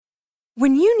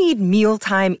When you need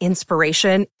mealtime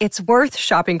inspiration, it's worth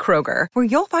shopping Kroger, where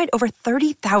you'll find over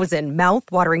 30,000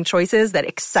 mouth-watering choices that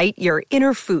excite your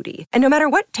inner foodie. And no matter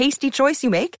what tasty choice you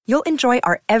make, you'll enjoy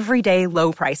our everyday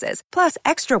low prices, plus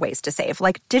extra ways to save,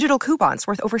 like digital coupons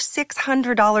worth over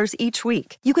 $600 each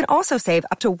week. You can also save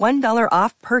up to $1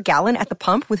 off per gallon at the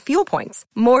pump with fuel points.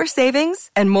 More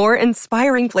savings and more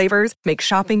inspiring flavors make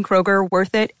shopping Kroger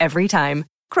worth it every time.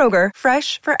 Kroger,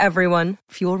 fresh for everyone.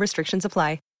 Fuel restrictions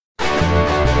apply.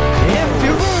 If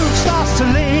your roof starts to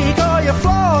leak or your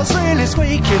floor's really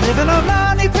squeak, you live in a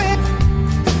money pit.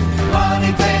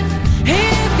 Money pit.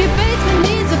 If your basement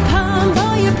needs a pump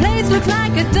or your place looks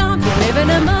like a dump, you live in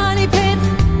a money pit.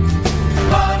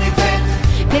 Money pit.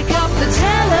 Pick up the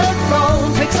telephone,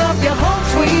 fix up your home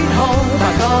sweet home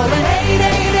by calling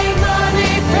 888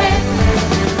 Money Pit.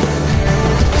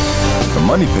 The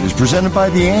Money Pit is presented by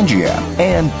the Angie app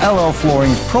and LL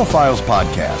Flooring's Profiles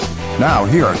podcast. Now,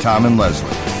 here are Tom and Leslie.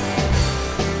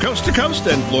 Coast to coast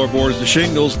and floorboards to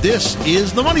shingles, this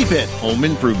is the Money Pit Home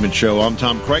Improvement Show. I'm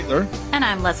Tom Kreitler. And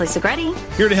I'm Leslie Segretti.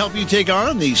 Here to help you take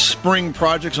on the spring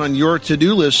projects on your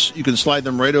to-do list. You can slide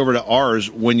them right over to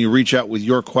ours when you reach out with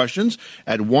your questions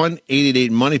at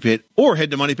 1-888-MONEYPIT or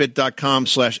head to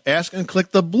moneypit.com/ask and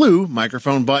click the blue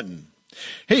microphone button.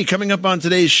 Hey, coming up on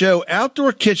today's show,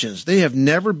 outdoor kitchens. They have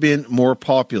never been more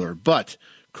popular, but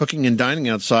cooking and dining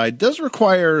outside does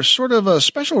require sort of a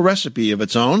special recipe of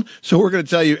its own, so we're going to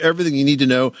tell you everything you need to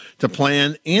know to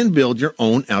plan and build your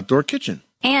own outdoor kitchen.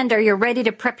 And are you ready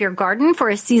to prep your garden for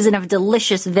a season of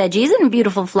delicious veggies and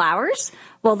beautiful flowers?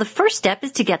 Well, the first step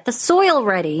is to get the soil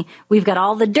ready. We've got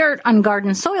all the dirt on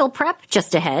garden soil prep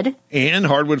just ahead. And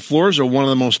hardwood floors are one of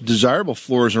the most desirable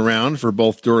floors around for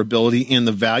both durability and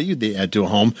the value they add to a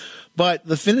home. But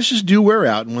the finishes do wear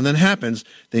out, and when that happens,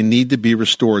 they need to be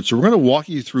restored. So we're going to walk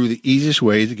you through the easiest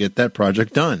way to get that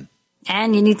project done.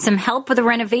 And you need some help with a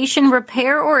renovation,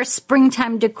 repair, or a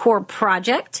springtime decor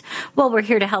project? Well, we're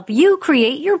here to help you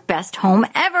create your best home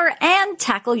ever and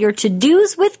tackle your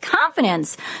to-dos with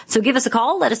confidence. So give us a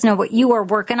call. Let us know what you are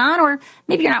working on, or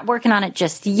maybe you're not working on it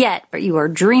just yet, but you are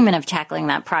dreaming of tackling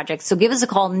that project. So give us a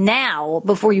call now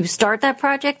before you start that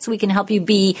project so we can help you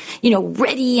be,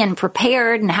 ready and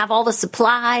prepared and have all the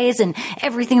supplies and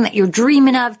everything that you're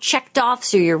dreaming of checked off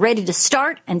so you're ready to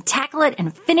start and tackle it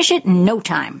and finish it in no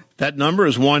time. That number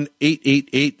is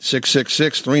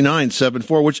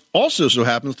 1-888-666-3974, which also so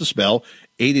happens to spell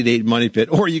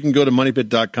 888-MONEYPIT. Or you can go to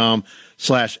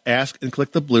moneypit.com/ask and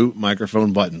click the blue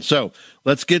microphone button. So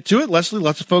let's get to it. Leslie,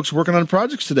 lots of folks working on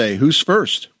projects today. Who's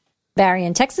first? Barry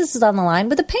in Texas is on the line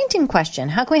with a painting question.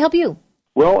 How can we help you?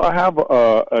 Well, I have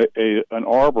an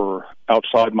arbor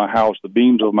outside my house. The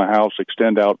beams of my house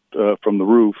extend out from the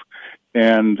roof,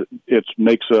 and it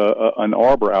makes an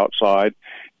arbor outside.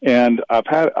 And I've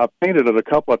painted it a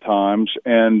couple of times,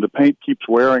 and the paint keeps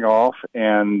wearing off,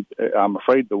 and I'm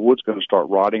afraid the wood's going to start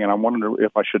rotting. And I'm wondering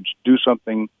if I should do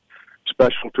something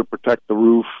special to protect the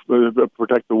roof,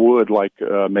 protect the wood, like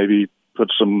maybe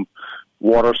put some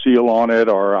water seal on it,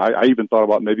 or I even thought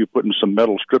about maybe putting some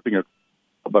metal stripping,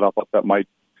 but I thought that might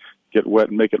get wet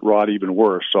and make it rot even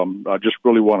worse. So I just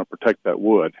really want to protect that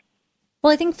wood.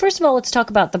 Well, I think first of all, let's talk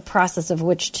about the process of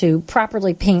which to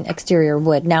properly paint exterior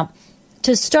wood. Now,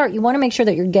 to start, you want to make sure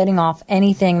that you're getting off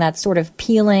anything that's sort of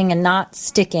peeling and not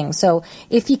sticking. So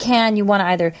if you can, you want to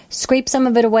either scrape some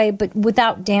of it away, but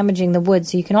without damaging the wood.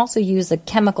 So you can also use a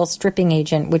chemical stripping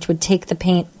agent, which would take the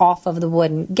paint off of the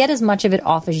wood and get as much of it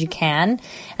off as you can,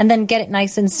 and then get it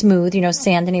nice and smooth,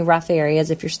 sand any rough areas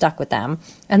if you're stuck with them.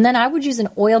 And then I would use an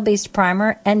oil-based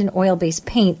primer and an oil-based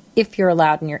paint if you're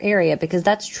allowed in your area, because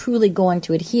that's truly going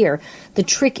to adhere. The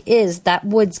trick is that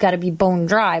wood's got to be bone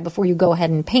dry before you go ahead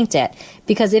and paint it,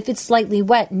 because if it's slightly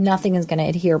wet, nothing is going to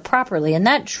adhere properly, and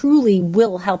that truly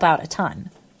will help out a ton.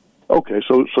 Okay,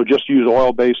 so just use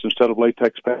oil-based instead of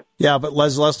latex paint? Yeah, but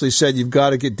Leslie said you've got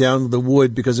to get down to the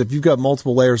wood, because if you've got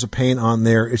multiple layers of paint on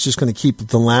there, it's just going to keep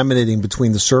the laminating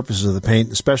between the surfaces of the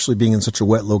paint, especially being in such a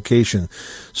wet location.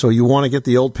 So you want to get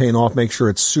the old paint off, make sure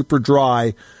it's super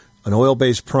dry, an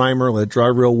oil-based primer, let it dry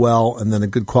real well, and then a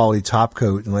good quality top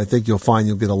coat. And I think you'll find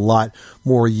you'll get a lot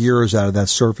more years out of that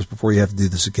surface before you have to do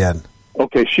this again.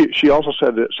 Okay, she also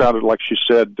said it sounded like she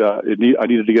said I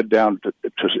needed to get down to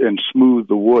and smooth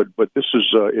the wood, but this is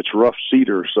it's rough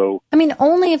cedar, so. I mean,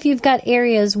 only if you've got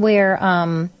areas where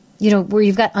where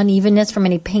you've got unevenness from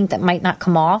any paint that might not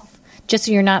come off, just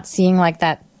so you're not seeing like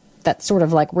that that sort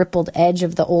of like rippled edge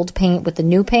of the old paint with the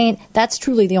new paint, that's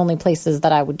truly the only places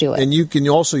that I would do it. And you can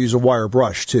also use a wire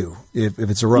brush too, if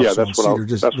it's a rough Yeah, stone that's what I cedar.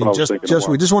 was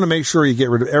thinking. We just want to make sure you get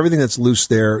rid of everything that's loose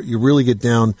there. You really get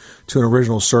down to an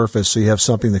original surface, so you have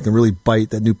something that can really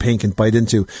bite, that new paint can bite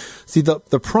into. See, the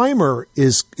primer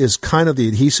is kind of the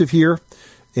adhesive here.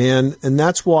 And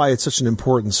that's why it's such an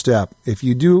important step. If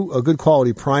you do a good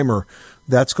quality primer,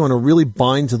 that's going to really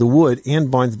bind to the wood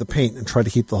and bind to the paint and try to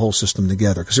keep the whole system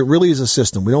together. Because it really is a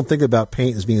system. We don't think about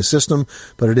paint as being a system,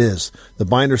 but it is. The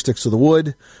binder sticks to the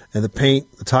wood, and the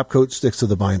paint, the top coat, sticks to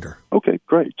the binder. Okay,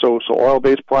 great. So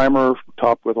oil-based primer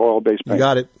topped with oil-based paint. You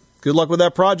got it. Good luck with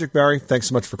that project, Barry. Thanks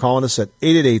so much for calling us at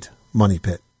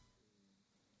 888-MONEY-PIT.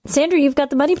 Sandra, you've got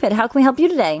the Money Pit. How can we help you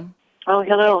today? Oh,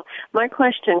 hello. My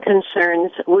question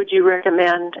concerns, would you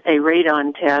recommend a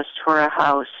radon test for a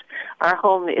house? Our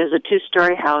home is a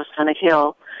two-story house on a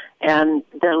hill, and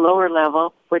the lower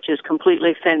level, which is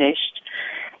completely finished,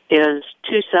 is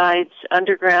two sides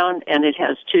underground, and it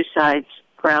has two sides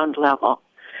ground level.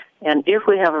 And if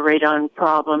we have a radon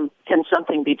problem, can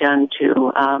something be done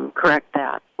to correct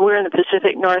that? We're in the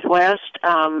Pacific Northwest,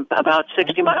 about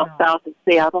 60 miles south of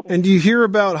Seattle. And do you hear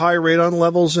about high radon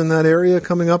levels in that area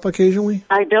coming up occasionally?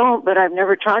 I don't, but I've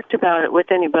never talked about it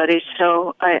with anybody.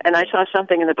 So, I saw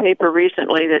something in the paper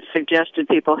recently that suggested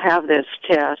people have this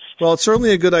test. Well, it's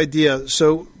certainly a good idea.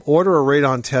 So order a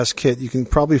radon test kit. You can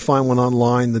probably find one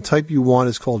online. The type you want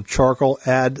is called charcoal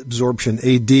adsorption,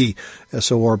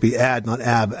 AD-SORB, AD, not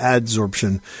AB,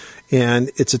 adsorption.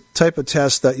 And it's a type of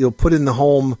test that you'll put in the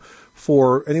home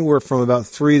for anywhere from about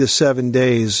 3 to 7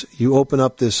 days. You open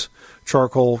up this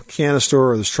charcoal canister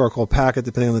or this charcoal packet,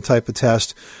 depending on the type of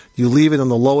test. You leave it on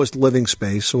the lowest living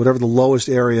space, so whatever the lowest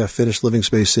area finished living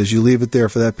space is, you leave it there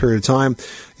for that period of time.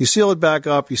 You seal it back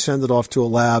up, you send it off to a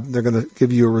lab. They're going to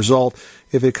give you a result.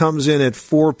 If it comes in at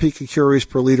 4 picocuries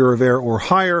per liter of air or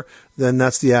higher, then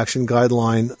that's the action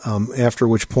guideline, after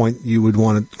which point you would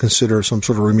want to consider some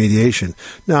sort of remediation.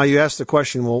 Now, you ask the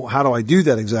question, well, how do I do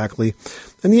that exactly?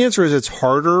 And the answer is it's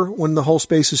harder when the whole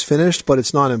space is finished, but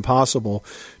it's not impossible.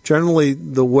 Generally,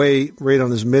 the way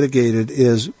radon is mitigated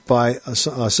is by a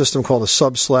system called a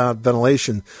sub-slab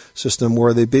ventilation system,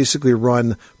 where they basically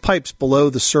run pipes below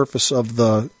the surface of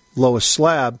the lowest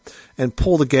slab and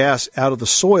pull the gas out of the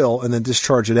soil and then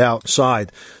discharge it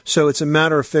outside. So it's a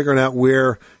matter of figuring out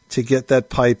where to get that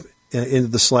pipe into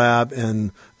the slab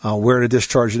and where to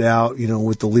discharge it out,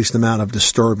 with the least amount of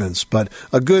disturbance. But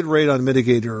a good radon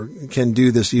mitigator can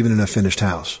do this even in a finished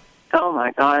house. Oh,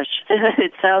 my gosh.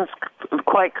 It sounds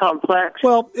quite complex.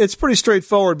 Well, it's pretty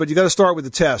straightforward, but you got to start with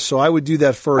the test. So I would do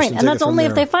that first. Right, and that's only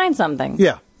if they find something.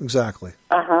 Yeah, exactly.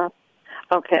 Uh-huh.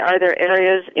 Okay. Are there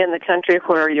areas in the country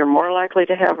where you're more likely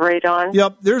to have radon?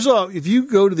 Yep. If you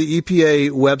go to the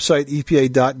EPA website,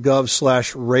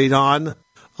 epa.gov/radon,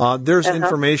 there's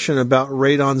information about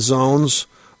radon zones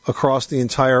across the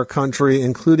entire country,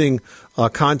 including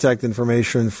contact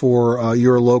information for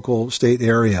your local state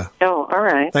area. Oh, all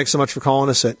right. Thanks so much for calling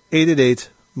us at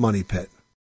 888-MONEY-PIT.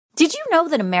 Did you know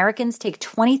that Americans take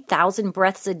 20,000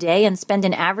 breaths a day and spend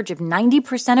an average of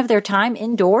 90% of their time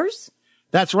indoors?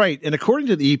 That's right. And according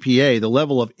to the EPA, the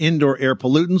level of indoor air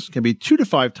pollutants can be 2 to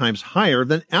 5 times higher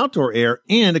than outdoor air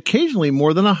and occasionally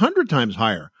more than 100 times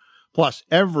higher. Plus,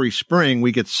 every spring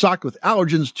we get socked with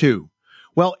allergens too.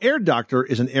 Well, Air Doctor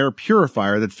is an air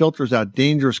purifier that filters out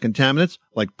dangerous contaminants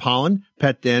like pollen,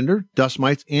 pet dander, dust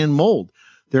mites, and mold.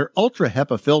 Their Ultra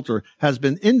HEPA filter has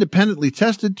been independently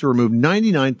tested to remove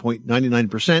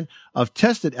 99.99% of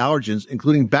tested allergens,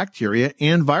 including bacteria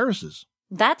and viruses.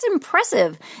 That's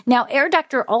impressive. Now, Air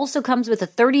Doctor also comes with a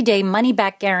 30-day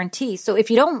money-back guarantee, so if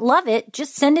you don't love it,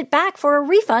 just send it back for a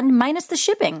refund minus the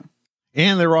shipping.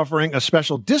 And they're offering a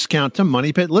special discount to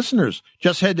Money Pit listeners.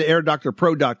 Just head to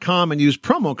airdoctorpro.com and use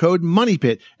promo code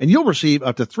MONEYPIT, and you'll receive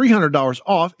up to $300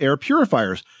 off air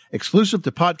purifiers. Exclusive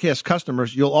to podcast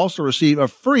customers, you'll also receive a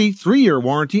free 3-year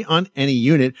warranty on any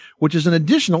unit, which is an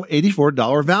additional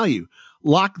 $84 value.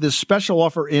 Lock this special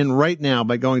offer in right now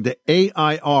by going to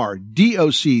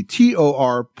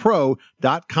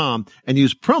airdoctorpro.com and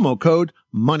use promo code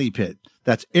MONEYPIT.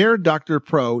 That's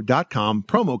airdoctorpro.com,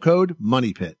 promo code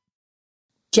MONEYPIT.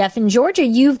 Jeff in Georgia,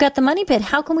 you've got the Money Pit.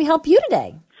 How can we help you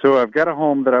today? So I've got a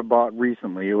home that I bought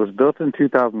recently. It was built in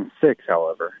 2006,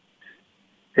 however.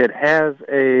 It has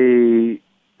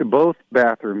both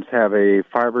bathrooms have a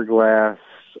fiberglass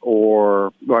I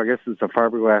guess it's a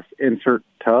fiberglass insert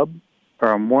tub.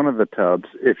 One of the tubs,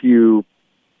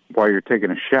 while you're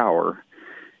taking a shower,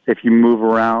 if you move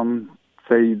around,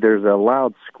 say there's a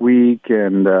loud squeak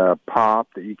and pop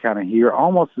that you kind of hear,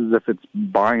 almost as if it's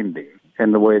binding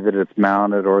in the way that it's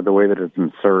mounted or the way that it's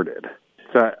inserted.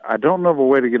 I don't know of a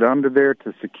way to get under there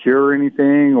to secure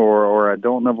anything, or I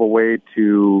don't know of a way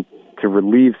to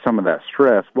relieve some of that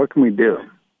stress. What can we do?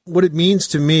 What it means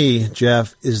to me,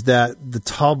 Jeff, is that the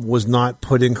tub was not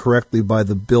put in correctly by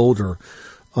the builder.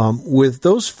 With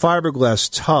those fiberglass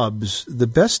tubs, the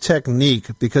best technique,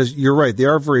 because you're right, they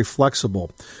are very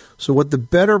flexible. So what the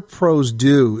better pros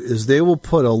do is they will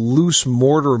put a loose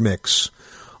mortar mix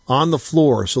on the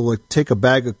floor. So like take a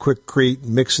bag of Quikrete,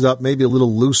 mix it up maybe a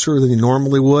little looser than you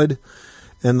normally would,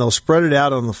 and they'll spread it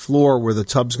out on the floor where the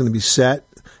tub's going to be set,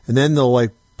 and then they'll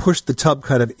like push the tub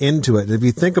kind of into it. And if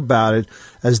you think about it,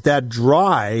 as that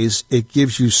dries, it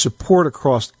gives you support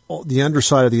across the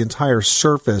underside of the entire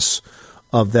surface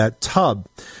of that tub.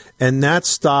 And that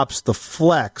stops the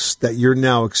flex that you're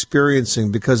now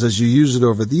experiencing, because as you use it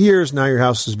over the years, now your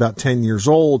house is about 10 years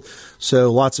old,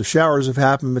 so lots of showers have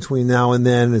happened between now and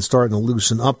then, and it's starting to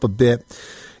loosen up a bit.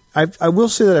 I will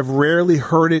say that I've rarely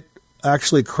heard it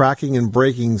actually cracking and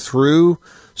breaking through,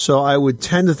 so I would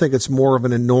tend to think it's more of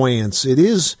an annoyance. It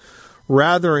is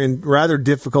rather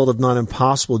difficult, if not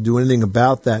impossible, to do anything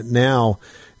about that now.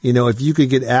 You know, if you could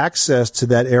get access to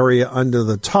that area under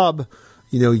the tub,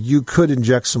 you know, you could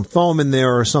inject some foam in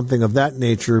there or something of that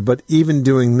nature. But even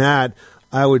doing that,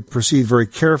 I would proceed very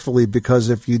carefully, because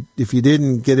if you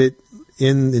didn't get it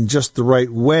in just the right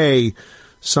way,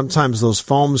 sometimes those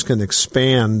foams can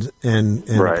expand and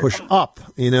right. push up,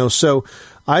 you know. So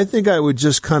I think I would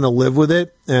just kind of live with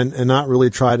it and not really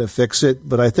try to fix it.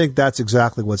 But I think that's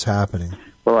exactly what's happening.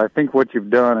 Well, I think what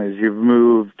you've done is you've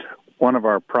moved one of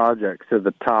our projects to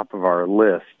the top of our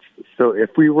list. So if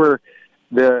we were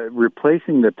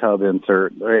replacing the tub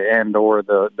insert and or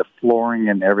the flooring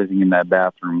and everything in that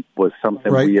bathroom was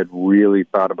something right. we had really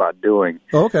thought about doing.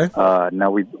 Okay. Now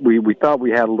we thought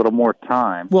we had a little more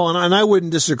time. Well, and I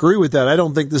wouldn't disagree with that. I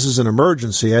don't think this is an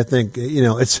emergency. I think, you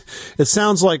know, it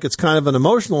sounds like it's kind of an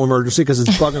emotional emergency because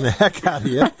it's bugging the heck out of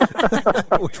you,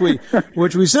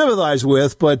 which we sympathize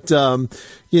with. But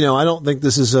you know, I don't think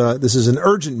this is an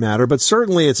urgent matter. But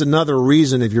certainly, it's another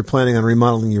reason if you're planning on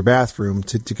remodeling your bathroom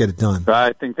to get it done.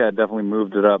 I think that definitely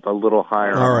moved it up a little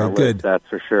higher. All right, good. List, that's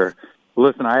for sure.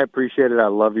 Listen, I appreciate it. I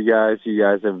love you guys. You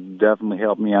guys have definitely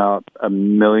helped me out a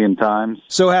million times.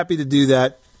 So happy to do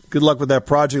that. Good luck with that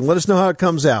project. Let us know how it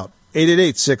comes out.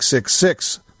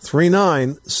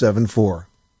 888-666-3974.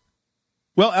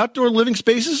 Well, outdoor living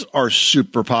spaces are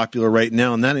super popular right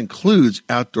now, and that includes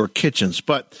outdoor kitchens.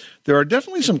 But there are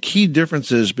definitely some key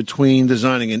differences between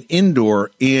designing an indoor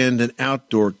and an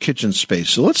outdoor kitchen space.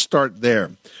 So let's start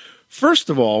there. First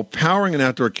of all, powering an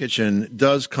outdoor kitchen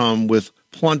does come with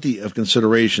plenty of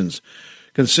considerations,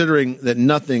 considering that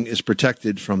nothing is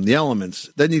protected from the elements.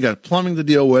 Then you got plumbing to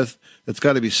deal with that's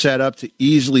got to be set up to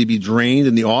easily be drained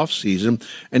in the off season.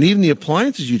 And even the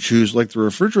appliances you choose, like the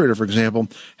refrigerator, for example,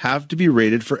 have to be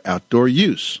rated for outdoor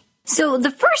use. So the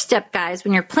first step, guys,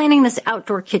 when you're planning this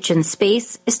outdoor kitchen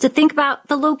space is to think about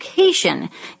the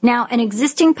location. Now, an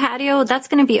existing patio, that's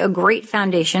going to be a great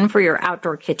foundation for your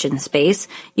outdoor kitchen space.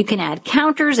 You can add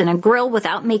counters and a grill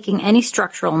without making any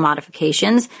structural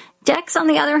modifications. Decks, on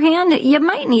the other hand, you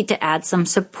might need to add some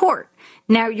support.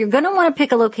 Now, you're going to want to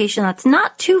pick a location that's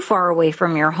not too far away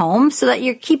from your home so that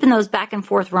you're keeping those back and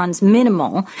forth runs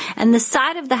minimal. And the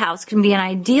side of the house can be an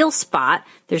ideal spot.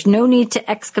 There's no need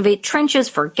to excavate trenches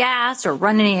for gas or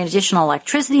run any additional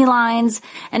electricity lines.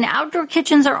 And outdoor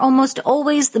kitchens are almost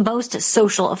always the most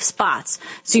social of spots.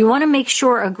 So you want to make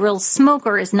sure a grilled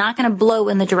smoker is not going to blow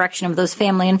in the direction of those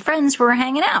family and friends who are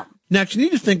hanging out. Next, you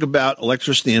need to think about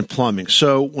electricity and plumbing.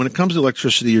 So when it comes to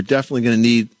electricity, you're definitely going to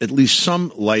need at least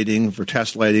some lighting for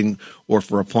test lighting or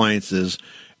for appliances.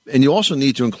 And you also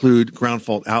need to include ground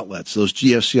fault outlets, those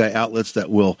GFCI outlets that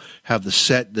will have the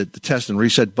test and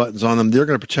reset buttons on them. They're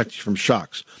going to protect you from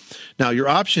shocks. Now, your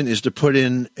option is to put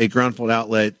in a ground fault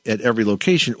outlet at every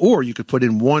location, or you could put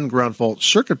in one ground fault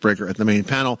circuit breaker at the main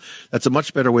panel. That's a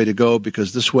much better way to go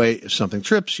because this way, if something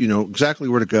trips, you know exactly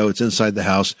where to go. It's inside the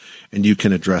house, and you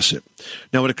can address it.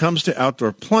 Now, when it comes to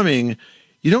outdoor plumbing,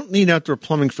 you don't need outdoor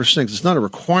plumbing for sinks. It's not a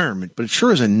requirement, but it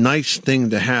sure is a nice thing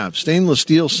to have. Stainless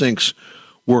steel sinks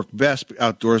work best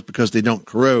outdoors because they don't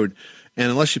corrode. And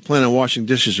unless you plan on washing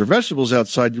dishes or vegetables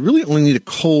outside, you really only need a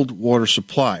cold water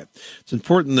supply. It's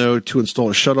important, though, to install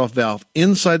a shutoff valve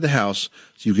inside the house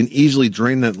so you can easily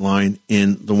drain that line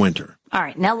in the winter. All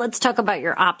right, now let's talk about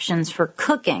your options for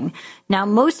cooking. Now,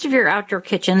 most of your outdoor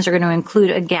kitchens are going to include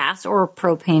a gas or a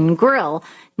propane grill.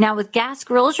 Now, with gas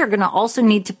grills, you're going to also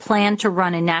need to plan to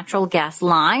run a natural gas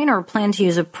line or plan to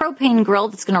use a propane grill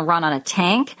that's going to run on a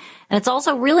tank. And it's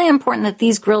also really important that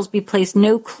these grills be placed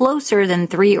no closer than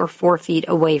 3 or 4 feet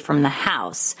away from the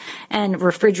house. And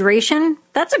refrigeration,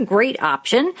 that's a great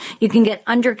option. You can get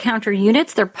under-counter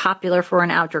units. They're popular for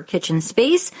an outdoor kitchen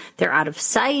space. They're out of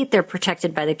sight, they're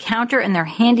protected by the counter, and they're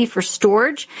handy for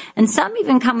storage. And some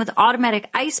even come with automatic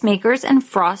ice makers and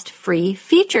frost-free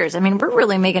features. I mean, we're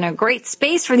really making a great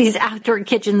space for these outdoor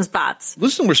kitchen spots.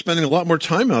 Listen, we're spending a lot more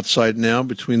time outside now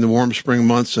between the warm spring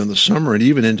months and the summer and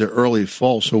even into early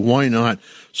fall. So why not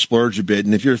splurge a bit?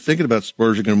 And if you're thinking about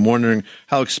splurging and wondering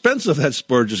how expensive that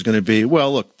splurge is going to be,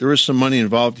 well, look, there is some money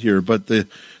involved here. But the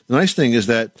nice thing is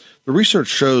that the research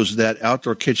shows that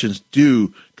outdoor kitchens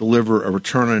do deliver a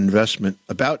return on investment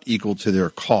about equal to their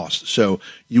cost. So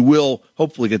you will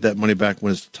hopefully get that money back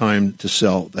when it's time to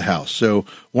sell the house. So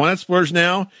why not splurge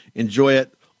now? Enjoy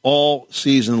it all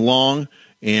season long,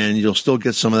 and you'll still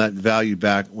get some of that value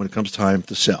back when it comes time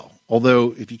to sell.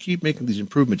 Although, if you keep making these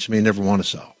improvements, you may never want to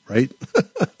sell, right?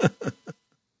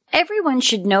 Everyone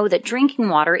should know that drinking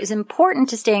water is important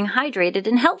to staying hydrated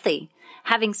and healthy.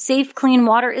 Having safe, clean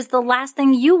water is the last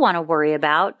thing you want to worry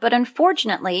about, but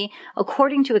unfortunately,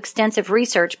 according to extensive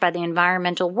research by the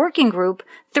Environmental Working Group,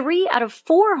 3 out of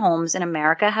 4 homes in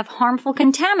America have harmful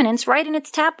contaminants right in its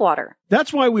tap water.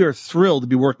 That's why we are thrilled to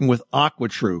be working with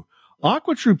AquaTrue.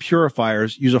 AquaTrue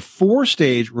purifiers use a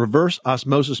 4-stage reverse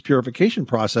osmosis purification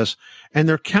process, and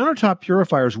their countertop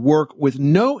purifiers work with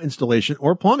no installation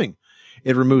or plumbing.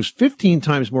 It removes 15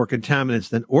 times more contaminants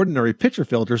than ordinary pitcher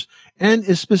filters and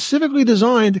is specifically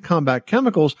designed to combat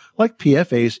chemicals like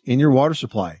PFAS in your water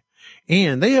supply.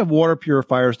 And they have water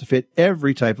purifiers to fit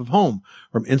every type of home,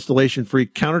 from installation-free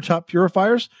countertop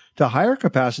purifiers to higher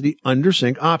capacity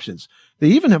under-sink options. They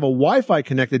even have a Wi-Fi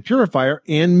connected purifier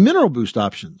and mineral boost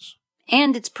options.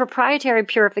 And its proprietary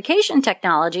purification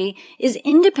technology is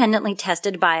independently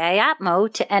tested by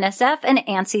IAPMO to NSF and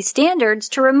ANSI standards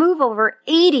to remove over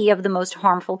 80 of the most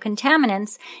harmful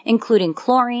contaminants, including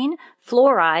chlorine,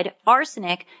 fluoride,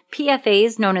 arsenic,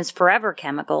 PFAS known as forever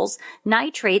chemicals,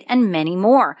 nitrate, and many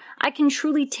more. I can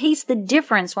truly taste the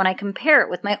difference when I compare it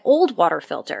with my old water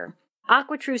filter.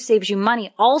 AquaTrue saves you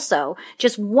money also.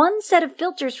 Just one set of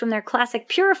filters from their classic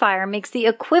purifier makes the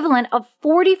equivalent of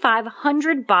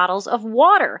 4,500 bottles of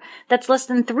water. That's less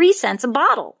than 3 cents a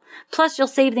bottle. Plus, you'll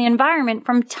save the environment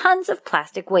from tons of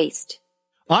plastic waste.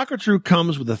 AquaTrue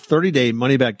comes with a 30-day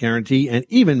money-back guarantee and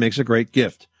even makes a great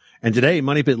gift. And today,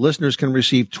 Money Pit listeners can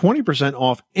receive 20%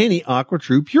 off any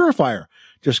AquaTrue purifier.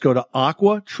 Just go to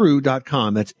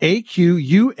aquatrue.com. That's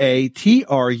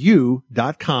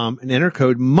AQUATRU.com and enter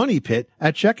code MONEYPIT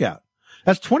at checkout.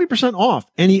 That's 20% off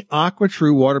any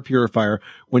AquaTrue water purifier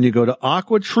when you go to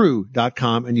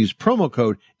aquatrue.com and use promo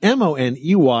code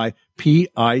MONEYPIT.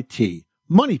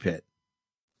 MONEYPIT.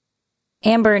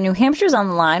 Amber in New Hampshire's on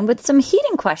the line with some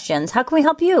heating questions. How can we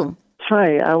help you?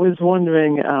 Hi, I was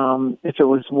wondering if it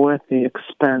was worth the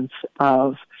expense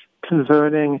of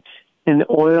converting an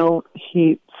oil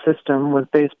heat system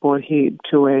with baseboard heat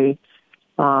to a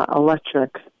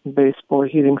electric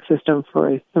baseboard heating system for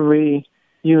a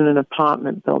 3-unit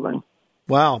apartment building.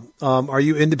 Wow. Are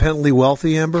you independently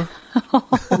wealthy, Amber?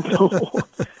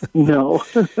 No.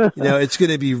 It's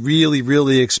going to be really,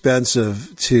 really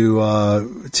expensive to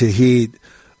heat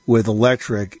with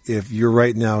electric if you're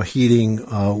right now heating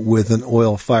with an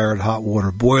oil-fired hot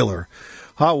water boiler.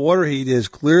 Hot water heat is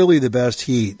clearly the best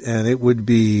heat, and it would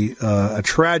be a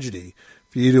tragedy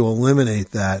for you to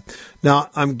eliminate that. Now,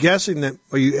 I'm guessing that,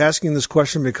 are you asking this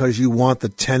question because you want the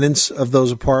tenants of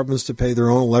those apartments to pay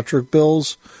their own electric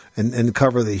bills and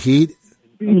cover the heat?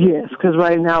 Yes, because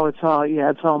right now it's all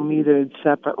metered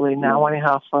separately now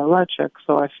anyhow for electric.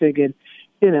 So I figured,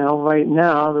 right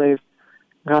now they've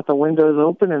got the windows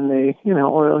open and the,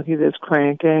 oil heat is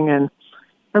cranking and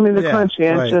they're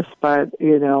conscientious, right.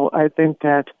 But, I think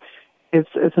that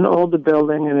it's an older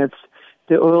building and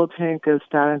the oil tank is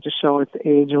starting to show its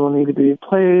age and will need to be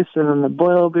replaced, and then the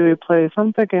boiler will be replaced.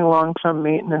 I'm thinking long-term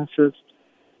maintenance is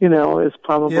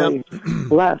probably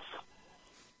less.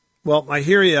 Well, I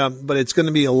hear you, but it's going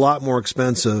to be a lot more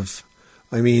expensive.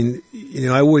 I mean,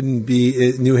 I wouldn't be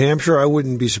in New Hampshire. I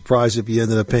wouldn't be surprised if you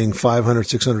ended up paying $500,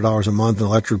 $600 a month in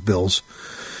electric bills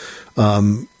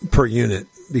per unit,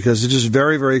 because it's just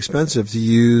very, very expensive to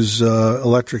use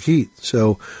electric heat.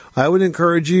 So I would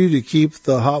encourage you to keep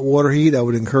the hot water heat. I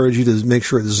would encourage you to make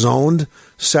sure it's zoned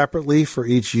separately for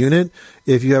each unit.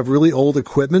 If you have really old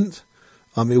equipment,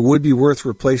 it would be worth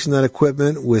replacing that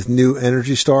equipment with new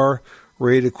Energy Star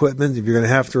rated equipment. If you're going to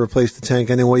have to replace the tank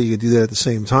anyway, you could do that at the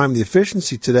same time. The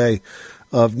efficiency today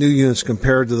of new units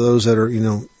compared to those that are,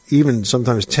 even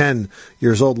sometimes 10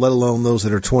 years old, let alone those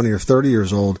that are 20 or 30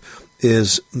 years old,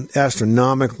 is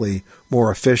astronomically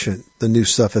more efficient than new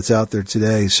stuff that's out there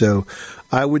today. So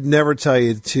I would never tell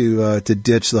you to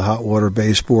ditch the hot water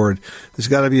baseboard. There's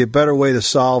got to be a better way to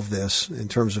solve this in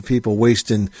terms of people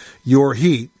wasting your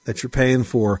heat that you're paying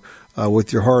for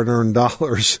with your hard-earned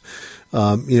dollars.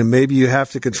 Maybe you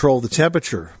have to control the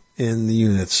temperature in the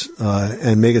units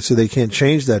and make it so they can't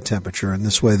change that temperature, and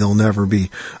this way they'll never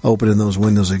be opening those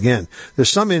windows again.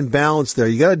 There's some imbalance there.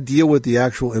 You got to deal with the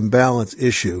actual imbalance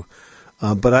issue.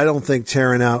 But I don't think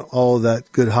tearing out all of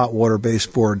that good hot water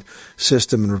baseboard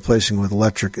system and replacing with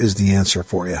electric is the answer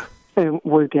for you. And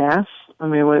with gas? I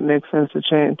mean, would it make sense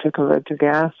to convert to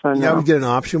gas? Or no? Yeah, I would get an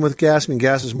option with gas. I mean,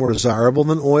 gas is more desirable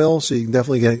than oil, so you can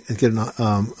definitely get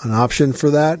an option for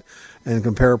that and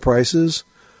compare prices.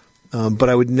 But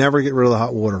I would never get rid of the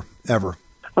hot water, ever.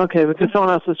 Okay, because someone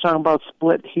else was talking about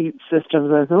split heat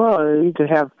systems. I thought, you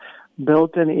could have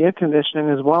built-in air conditioning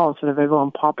as well instead of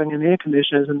everyone popping in air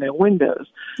conditioners in their windows.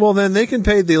 Well, then they can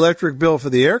pay the electric bill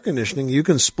for the air conditioning. You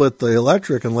can split the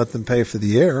electric and let them pay for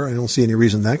the air. I don't see any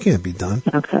reason that can't be done.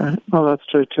 Okay. Well, that's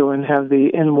true, too. And have the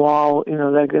in-wall,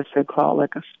 I guess they call it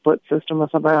like a split system or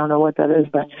something. I don't know what that is.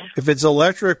 But if it's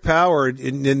electric powered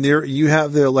and you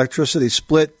have the electricity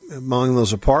split among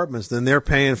those apartments, then they're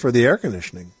paying for the air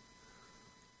conditioning.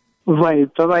 Right,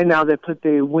 but right now they put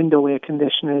the window air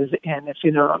conditioners in, if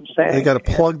you know what I'm saying. They got to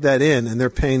plug that in, and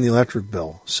they're paying the electric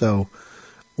bill. So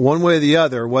one way or the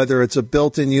other, whether it's a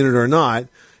built-in unit or not,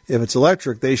 if it's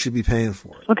electric, they should be paying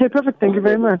for it. Okay, perfect. Thank you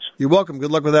very much. You're welcome. Good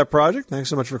luck with that project. Thanks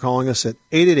so much for calling us at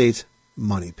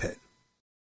 888-MONEY-PIT.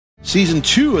 Season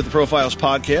 2 of the Profiles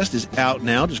podcast is out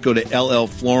now. Just go to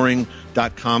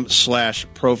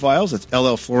llflooring.com/profiles. That's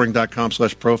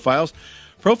llflooring.com/profiles.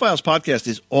 Profiles podcast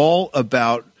is all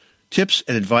about tips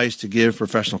and advice to give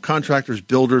professional contractors,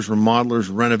 builders, remodelers,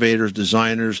 renovators,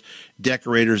 designers,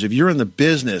 decorators. If you're in the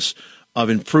business of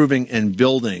improving and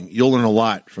building, you'll learn a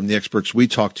lot from the experts we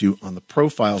talk to on the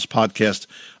Profiles podcast.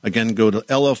 Again, go to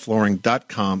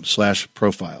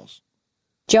llflooring.com/profiles.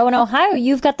 Joe in Ohio,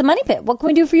 you've got the Money Pit. What can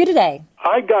we do for you today?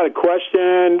 I got a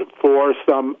question for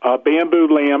some bamboo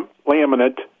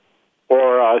laminate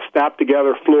or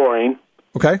snap-together flooring.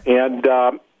 Okay. And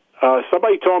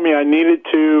somebody told me I needed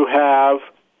to have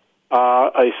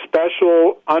a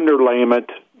special underlayment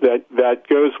that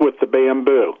goes with the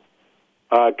bamboo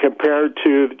compared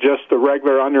to just the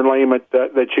regular underlayment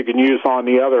that you can use on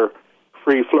the other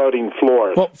free-floating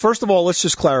floors. Well, first of all, let's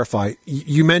just clarify.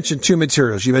 You mentioned two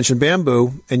materials. You mentioned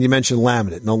bamboo and you mentioned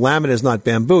laminate. Now, laminate is not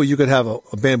bamboo. You could have a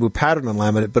bamboo pattern on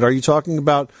laminate, but are you talking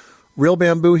about real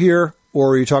bamboo here,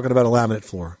 or are you talking about a laminate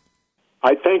floor?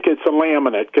 I think it's a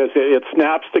laminate because it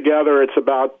snaps together. It's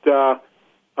about a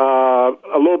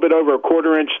little bit over a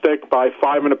 1/4 inch thick by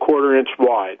 5 1/4 inch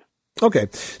wide. Okay.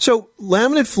 So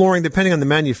laminate flooring, depending on the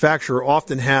manufacturer,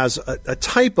 often has a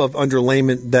type of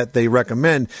underlayment that they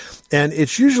recommend. And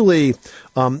it's usually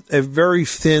a very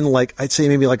thin, like I'd say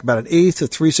maybe like about 1/8 to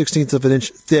 3/16 of an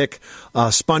inch thick,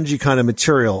 spongy kind of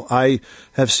material. I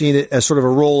have seen it as sort of a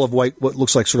roll of white, what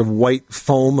looks like sort of white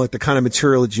foam, like the kind of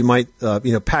material that you might,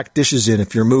 pack dishes in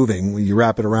if you're moving, when you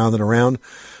wrap it around and around.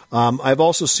 I've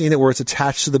also seen it where it's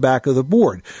attached to the back of the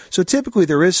board. So typically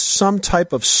there is some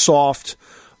type of soft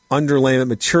underlayment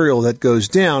material that goes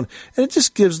down, and it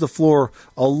just gives the floor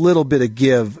a little bit of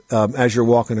give as you're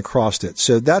walking across it.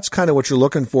 So that's kind of what you're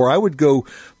looking for. I would go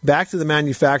back to the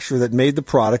manufacturer that made the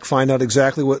product, find out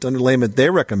exactly what underlayment they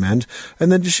recommend,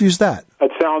 and then just use that.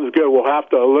 That sounds good. We'll have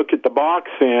to look at the box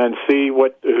and see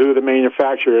who the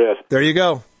manufacturer is. There you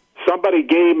go. Somebody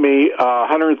gave me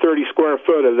 130 square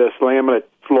foot of this laminate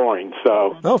flooring.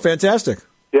 So. Oh, fantastic.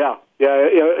 Yeah,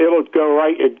 it'll go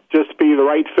right. It just be the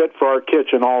right fit for our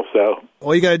kitchen also.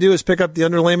 All you got to do is pick up the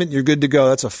underlayment. You're good to go.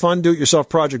 That's a fun do-it-yourself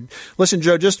project. Listen,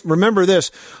 Joe, just remember this.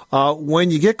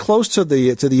 When you get close to the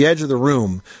edge of the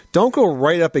room, don't go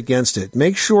right up against it.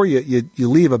 Make sure you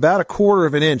leave about 1/4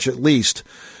 of an inch at least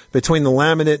between the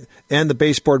laminate and the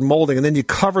baseboard molding, and then you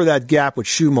cover that gap with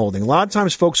shoe molding. A lot of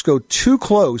times folks go too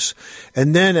close,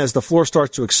 and then as the floor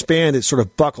starts to expand, it sort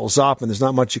of buckles up, and there's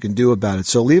not much you can do about it.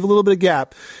 So leave a little bit of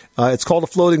gap. It's called a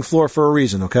floating floor for a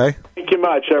reason, okay? Thank you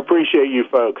much. I appreciate you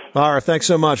folks. All right, thanks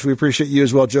so much. We appreciate you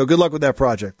as well, Joe. Good luck with that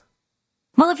project.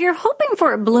 Well, if you're hoping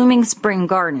for a blooming spring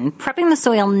garden, prepping the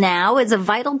soil now is a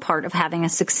vital part of having a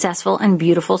successful and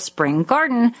beautiful spring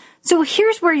garden. So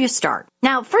here's where you start.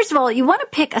 Now, first of all, you want to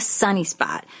pick a sunny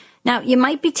spot. Now, you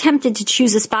might be tempted to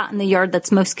choose a spot in the yard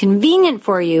that's most convenient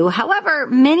for you. However,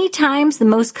 many times the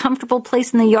most comfortable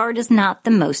place in the yard is not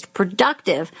the most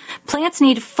productive. Plants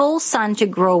need full sun to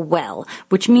grow well,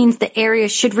 which means the area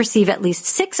should receive at least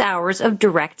 6 hours of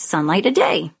direct sunlight a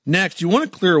day. Next, you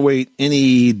want to clear away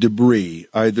any debris,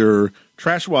 either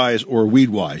trash-wise or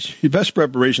weed-wise. Your best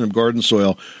preparation of garden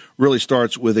soil really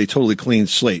starts with a totally clean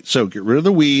slate. So get rid of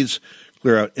the weeds,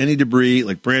 clear out any debris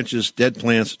like branches, dead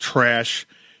plants, trash.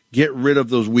 Get rid of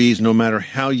those weeds no matter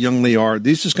how young they are.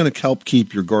 This is going to help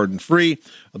keep your garden free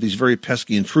of these very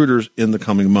pesky intruders in the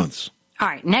coming months. All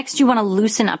right, next you want to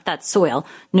loosen up that soil.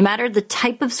 No matter the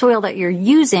type of soil that you're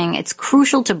using, it's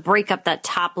crucial to break up that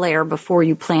top layer before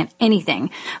you plant anything.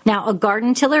 Now, a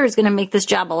garden tiller is going to make this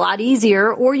job a lot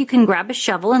easier, or you can grab a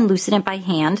shovel and loosen it by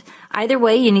hand. Either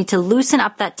way, you need to loosen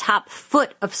up that top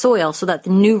foot of soil so that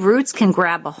the new roots can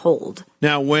grab a hold.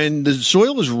 Now, when the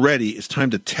soil is ready, it's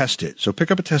time to test it. So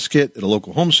pick up a test kit at a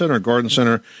local home center or garden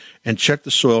center and check the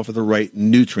soil for the right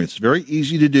nutrients. It's very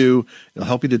easy to do. It'll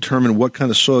help you determine what kind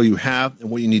of soil you have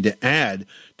and what you need to add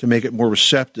to make it more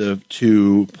receptive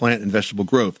to plant and vegetable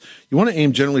growth. You want to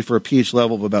aim generally for a pH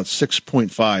level of about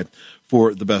 6.5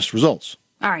 for the best results.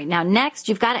 All right, now next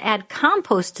you've got to add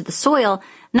compost to the soil,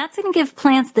 and that's going to give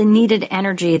plants the needed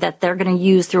energy that they're going to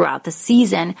use throughout the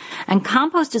season. And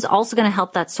compost is also going to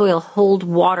help that soil hold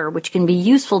water, which can be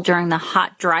useful during the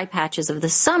hot, dry patches of the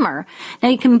summer. Now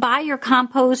you can buy your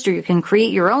compost or you can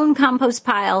create your own compost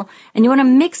pile, and you want to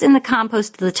mix in the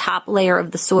compost to the top layer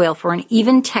of the soil for an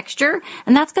even texture,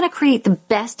 and that's going to create the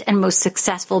best and most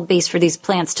successful base for these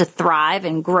plants to thrive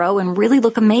and grow and really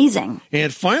look amazing.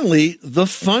 And finally, the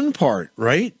fun part,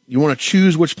 right? You want to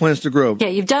choose which plants to grow. Yeah,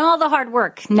 you've done all the hard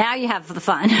work. Now you have the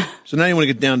fun. So now you want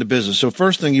to get down to business. So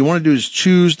first thing you want to do is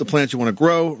choose the plants you want to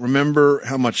grow. Remember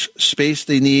how much space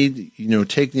they need.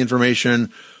 Take the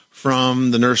information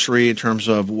from the nursery in terms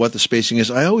of what the spacing is.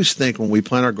 I always think when we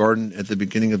plant our garden at the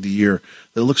beginning of the year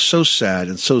that it looks so sad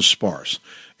and so sparse.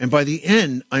 And by the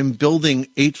end, I'm building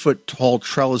 8-foot tall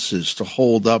trellises to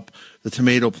hold up the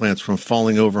tomato plants from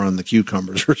falling over on the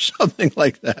cucumbers or something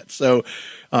like that. So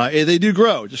they do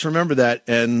grow. Just remember that.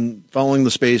 And following the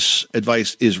space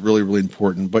advice is really, really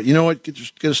important. But you know what?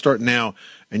 Get a start now,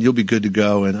 and you'll be good to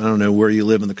go. And I don't know where you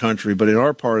live in the country, but in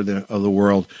our part of the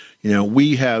world,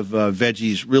 we have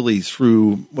veggies really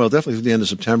through, definitely through the end of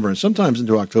September and sometimes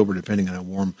into October, depending on how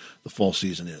warm the fall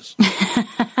season is.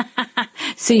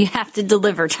 So you have to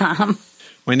deliver, Tom.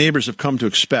 My neighbors have come to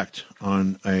expect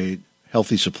on a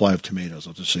healthy supply of tomatoes.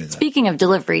 I'll just say that. Speaking of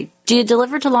delivery, do you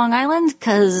deliver to Long Island?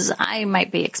 Because I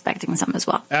might be expecting some as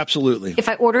well. Absolutely. If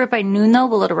I order it by noon, though,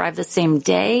 will it arrive the same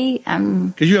day?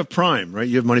 Because you have Prime, right?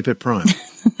 You have Money Pit Prime.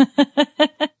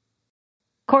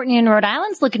 Courtney in Rhode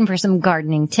Island's looking for some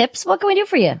gardening tips. What can we do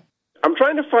for you? I'm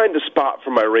trying to find a spot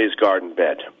for my raised garden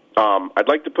bed. I'd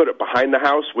like to put it behind the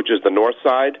house, which is the north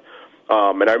side.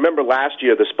 And I remember last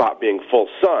year the spot being full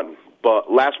sun,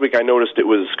 but last week I noticed it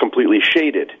was completely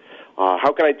shaded.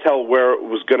 How can I tell where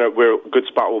a good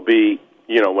spot will be,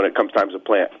 when it comes time to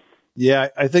plant? Yeah,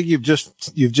 I think you've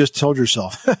just told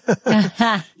yourself.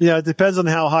 It depends on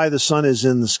how high the sun is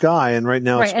in the sky, and right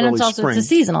now it's early and it's also spring. It's a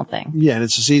seasonal thing. Yeah, and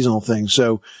it's a seasonal thing.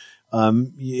 So,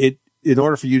 in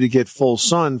order for you to get full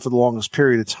sun for the longest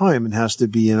period of time, it has to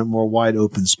be in a more wide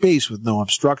open space with no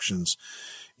obstructions.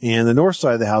 And the north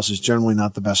side of the house is generally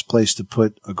not the best place to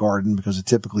put a garden because it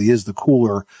typically is the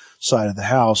cooler side of the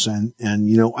house. And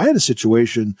I had a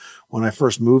situation when I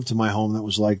first moved to my home that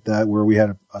was like that, where we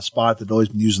had a spot that had always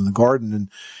been used in the garden. And,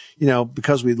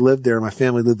 because we'd lived there, my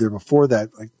family lived there before that,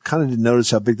 I kind of didn't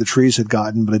notice how big the trees had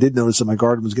gotten, but I did notice that my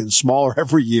garden was getting smaller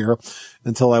every year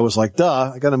until I was like,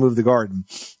 I got to move the garden.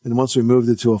 And once we moved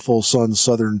it to a full sun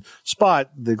southern spot,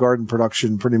 the garden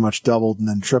production pretty much doubled and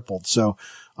then tripled. So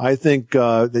I think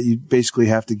that you basically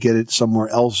have to get it somewhere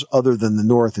else other than the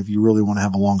north if you really want to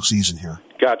have a long season here.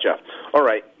 Gotcha. All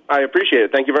right. I appreciate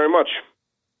it. Thank you very much.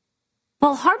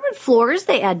 Well, hardwood floors,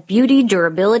 they add beauty,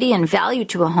 durability, and value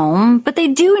to a home, but they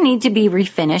do need to be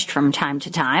refinished from time to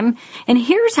time. And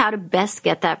here's how to best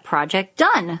get that project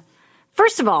done.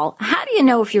 First of all, how do you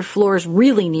know if your floors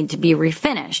really need to be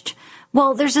refinished?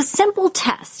 Well, there's a simple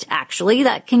test, actually,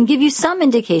 that can give you some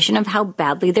indication of how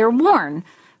badly they're worn.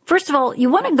 First of all, you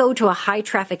want to go to a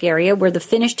high-traffic area where the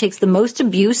finish takes the most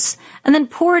abuse, and then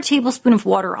pour a tablespoon of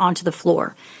water onto the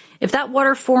floor. If that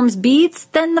water forms beads,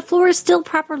 then the floor is still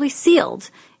properly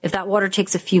sealed. If that water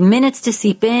takes a few minutes to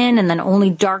seep in and then only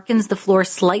darkens the floor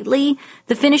slightly,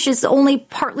 the finish is only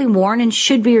partly worn and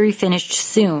should be refinished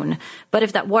soon. But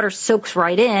if that water soaks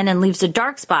right in and leaves a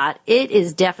dark spot, it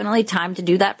is definitely time to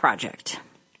do that project.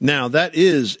 Now, that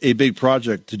is a big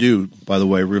project to do, by the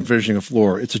way, refinishing a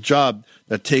floor. It's a job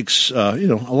that takes, a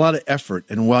lot of effort.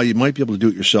 And while you might be able to do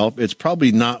it yourself, it's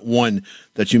probably not one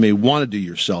that you may want to do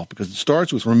yourself because it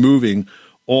starts with removing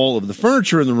all of the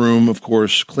furniture in the room, of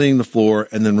course, cleaning the floor,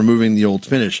 and then removing the old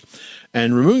finish.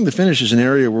 And removing the finish is an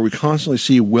area where we constantly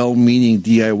see well-meaning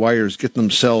DIYers get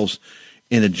themselves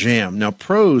in a jam. Now,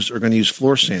 pros are going to use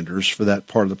floor sanders for that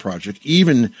part of the project.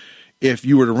 Even if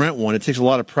you were to rent one, it takes a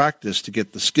lot of practice to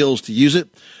get the skills to use it.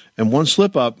 And one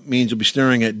slip-up means you'll be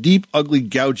staring at deep, ugly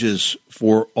gouges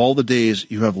for all the days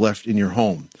you have left in your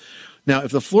home. Now,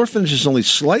 if the floor finish is only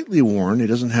slightly worn, it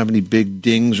doesn't have any big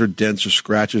dings or dents or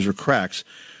scratches or cracks,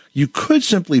 you could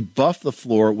simply buff the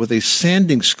floor with a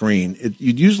sanding screen.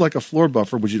 You'd use like a floor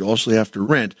buffer, which you'd also have to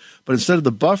rent, but instead of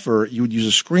the buffer, you would use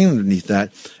a screen underneath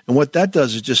that. And what that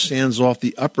does is just sands off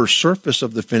the upper surface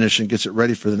of the finish and gets it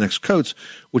ready for the next coats,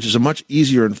 which is a much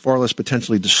easier and far less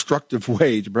potentially destructive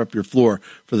way to prep your floor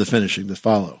for the finishing to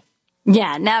follow.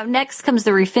 Yeah, now next comes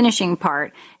the refinishing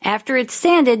part. After it's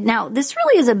sanded, now this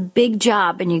really is a big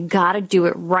job and you gotta do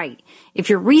it right. If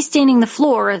you're restaining the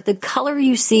floor, the color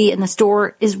you see in the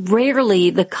store is rarely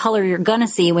the color you're gonna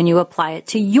see when you apply it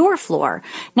to your floor.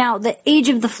 Now, the age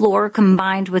of the floor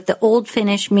combined with the old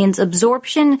finish means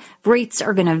absorption rates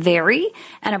are gonna vary,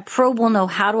 and a pro will know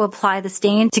how to apply the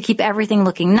stain to keep everything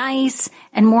looking nice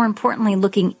and, more importantly,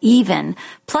 looking even.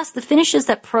 Plus, the finishes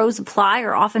that pros apply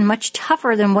are often much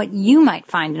tougher than what you might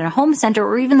find in a home center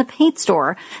or even the paint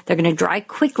store. They're gonna dry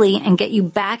quickly and get you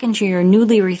back into your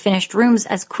newly refinished rooms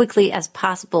as quickly as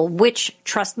possible, which,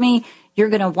 trust me, you're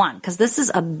going to want because this is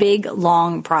a big,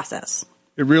 long process.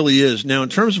 It really is. Now, in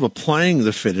terms of applying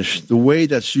the finish, the way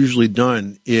that's usually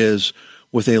done is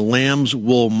with a lamb's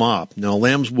wool mop. Now,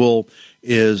 lamb's wool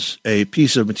is a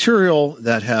piece of material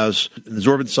that has an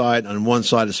absorbent side on one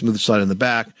side, a smooth side on the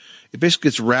back. It basically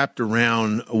gets wrapped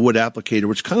around a wood applicator,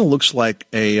 which kind of looks like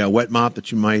a wet mop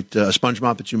that you might, a sponge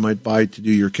mop that you might buy to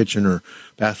do your kitchen or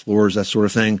bath floors, that sort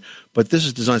of thing. But this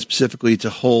is designed specifically to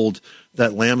hold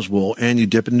that lamb's wool, and you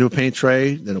dip it into a paint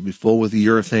tray that'll be full with the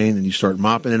urethane, and you start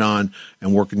mopping it on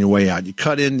and working your way out. You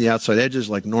cut in the outside edges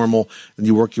like normal, and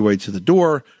you work your way to the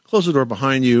door, close the door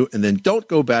behind you, and then don't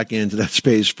go back into that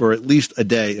space for at least a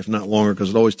day, if not longer,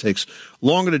 because it always takes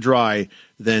longer to dry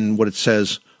than what it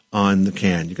says on the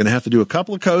can. You're going to have to do a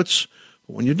couple of coats,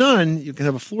 but when you're done, you can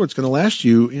have a floor that's going to last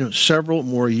you, several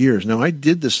more years. Now, I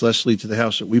did this, Leslie, to the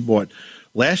house that we bought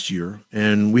last year,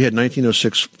 and we had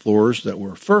 1906 floors that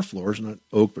were fir floors, not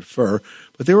oak, but fir,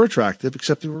 but they were attractive,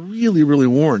 except they were really, really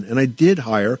worn, and I did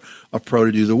hire a pro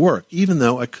to do the work, even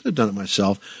though I could have done it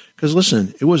myself, because,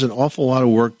 listen, it was an awful lot of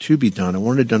work to be done. I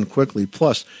wanted it done quickly.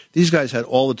 Plus, these guys had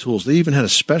all the tools. They even had a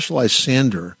specialized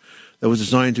sander that was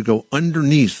designed to go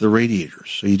underneath the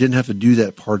radiators, so you didn't have to do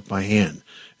that part by hand.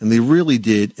 And they really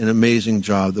did an amazing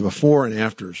job. The before and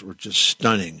afters were just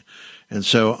stunning. And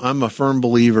so I'm a firm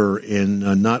believer in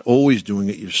not always doing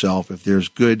it yourself if there's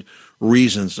good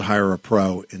reasons to hire a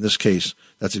pro. In this case,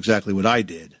 that's exactly what I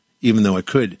did, even though I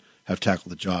could have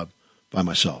tackled the job by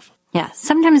myself. Yeah,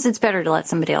 sometimes it's better to let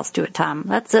somebody else do it, Tom.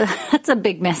 That's a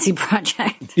big, messy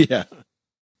project. Yeah.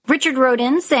 Richard wrote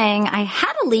in saying, I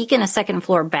had a leak in a second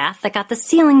floor bath that got the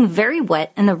ceiling very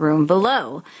wet in the room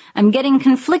below. I'm getting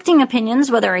conflicting opinions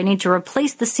whether I need to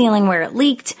replace the ceiling where it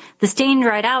leaked. The stain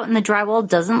dried out and the drywall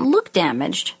doesn't look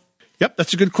damaged. Yep,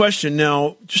 that's a good question.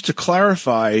 Now, just to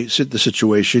clarify the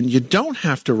situation, you don't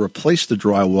have to replace the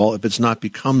drywall if it's not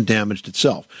become damaged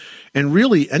itself. And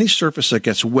really, any surface that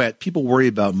gets wet, people worry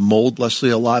about mold,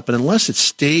 Leslie, a lot, but unless it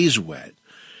stays wet,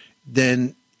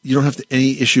 then you don't have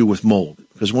any issue with mold.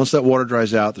 Because once that water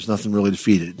dries out, there's nothing really to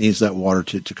feed it. It needs that water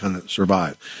to kind of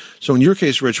survive. So in your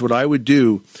case, Rich, what I would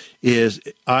do is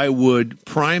I would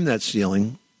prime that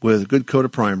ceiling with a good coat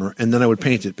of primer, and then I would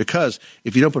paint it. Because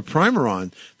if you don't put primer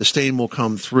on, the stain will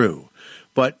come through.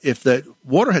 But if the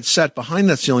water had sat behind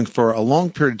that ceiling for a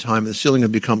long period of time and the ceiling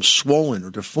had become swollen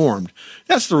or deformed,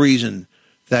 that's the reason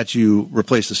that you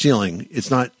replace the ceiling. It's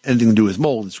not anything to do with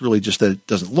mold. It's really just that it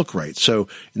doesn't look right. So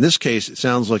in this case, it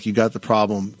sounds like you got the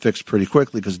problem fixed pretty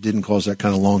quickly because it didn't cause that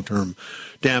kind of long-term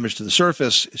damage to the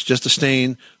surface. It's just a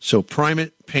stain. So prime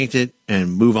it, paint it,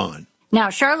 and move on. Now,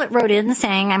 Charlotte wrote in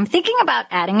saying, I'm thinking about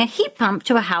adding a heat pump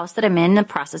to a house that I'm in the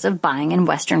process of buying in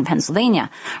western Pennsylvania.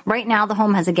 Right now, the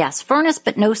home has a gas furnace,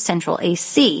 but no central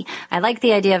AC. I like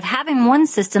the idea of having one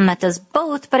system that does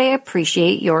both, but I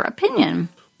appreciate your opinion.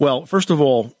 Well, first of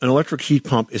all, an electric heat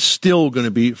pump is still going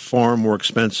to be far more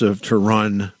expensive to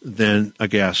run than a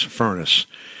gas furnace.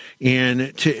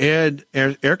 And to add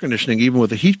air conditioning, even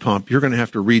with a heat pump, you're going to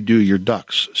have to redo your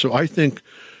ducts. So I think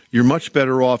you're much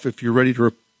better off if you're ready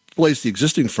to replace the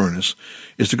existing furnace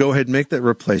is to go ahead and make that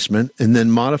replacement and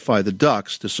then modify the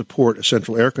ducts to support a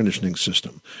central air conditioning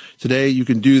system. Today, you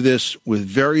can do this with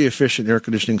very efficient air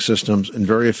conditioning systems and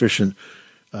very efficient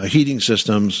heating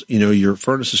systems. You know, your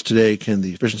furnaces today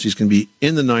the efficiencies can be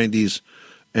in the 90s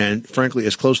and, frankly,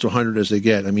 as close to 100 as they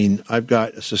get. I mean, I've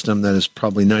got a system that is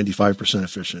probably 95%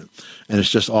 efficient, and it's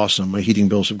just awesome. My heating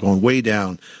bills have gone way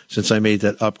down since I made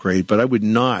that upgrade, but I would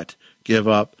not give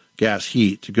up gas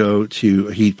heat to go to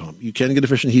a heat pump. You can get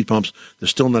efficient heat pumps. They're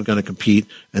still not going to compete,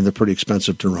 and they're pretty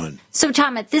expensive to run. So,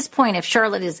 Tom, at this point, if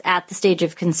Charlotte is at the stage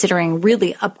of considering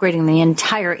really upgrading the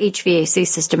entire HVAC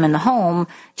system in the home,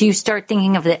 do you start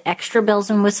thinking of the extra bells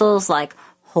and whistles like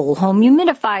whole home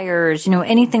humidifiers, you know,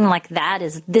 anything like that?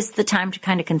 Is this the time to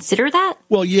kind of consider that?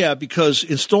 Well, yeah, because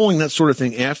installing that sort of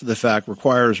thing after the fact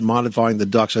requires modifying the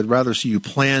ducts. I'd rather see you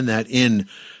plan that in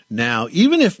now.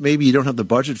 Even if maybe you don't have the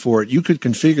budget for it, you could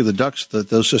configure the ducts that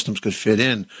those systems could fit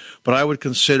in. But I would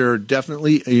consider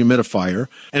definitely a humidifier.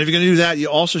 And if you're going to do that, you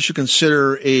also should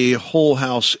consider a whole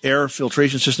house air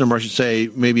filtration system, or I should say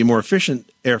maybe a more efficient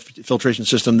air filtration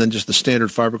system than just the standard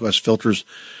fiberglass filters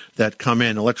that come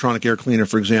in. Electronic air cleaner,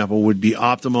 for example, would be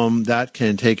optimum. That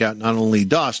can take out not only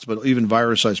dust, but even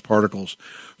virus-sized particles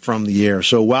from the air.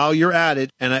 So while you're at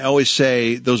it, and I always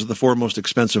say those are the 4 most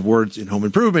expensive words in home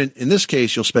improvement, in this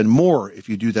case, you'll spend more if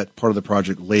you do that part of the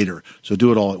project later. So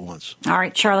do it all at once. All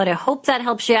right, Charlotte, I hope that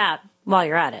helps you out while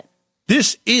you're at it.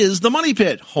 This is the Money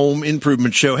Pit Home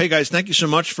Improvement Show. Hey, guys, thank you so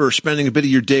much for spending a bit of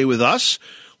your day with us.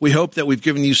 We hope that we've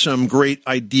given you some great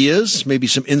ideas, maybe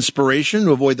some inspiration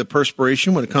to avoid the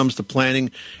perspiration when it comes to planning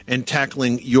and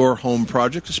tackling your home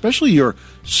projects, especially your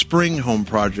spring home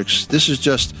projects. This is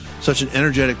just such an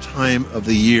energetic time of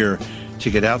the year to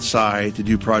get outside, to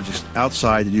do projects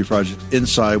outside, to do projects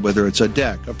inside, whether it's a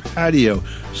deck, a patio,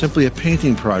 simply a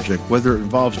painting project, whether it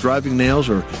involves driving nails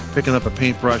or picking up a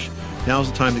paintbrush.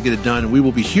 Now's the time to get it done. And we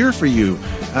will be here for you,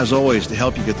 as always, to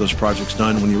help you get those projects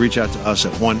done when you reach out to us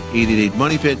at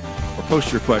 1-888-MONEYPIT or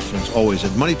post your questions always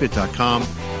at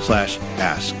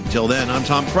moneypit.com/ask. Until then, I'm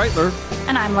Tom Kreitler.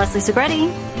 And I'm Leslie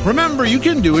Segretti. Remember, you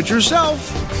can do it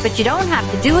yourself, but you don't have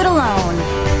to do it alone.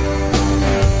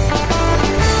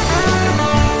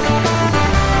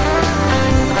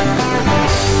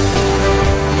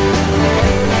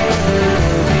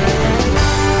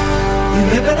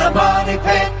 Live in a money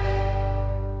pit.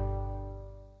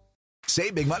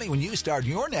 Save big money when you start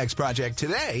your next project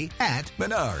today at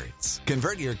Menards.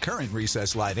 Convert your current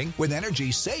recessed lighting with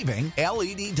energy-saving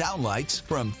LED downlights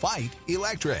from Fight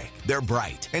Electric. They're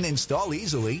bright and install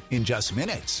easily in just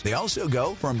minutes. They also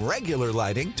go from regular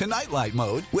lighting to nightlight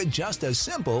mode with just a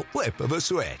simple flip of a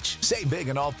switch. Save big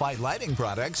on all Fight lighting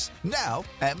products now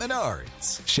at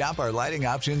Menards. Shop our lighting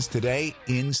options today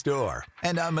in-store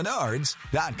and on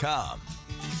Menards.com.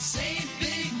 Save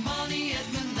big money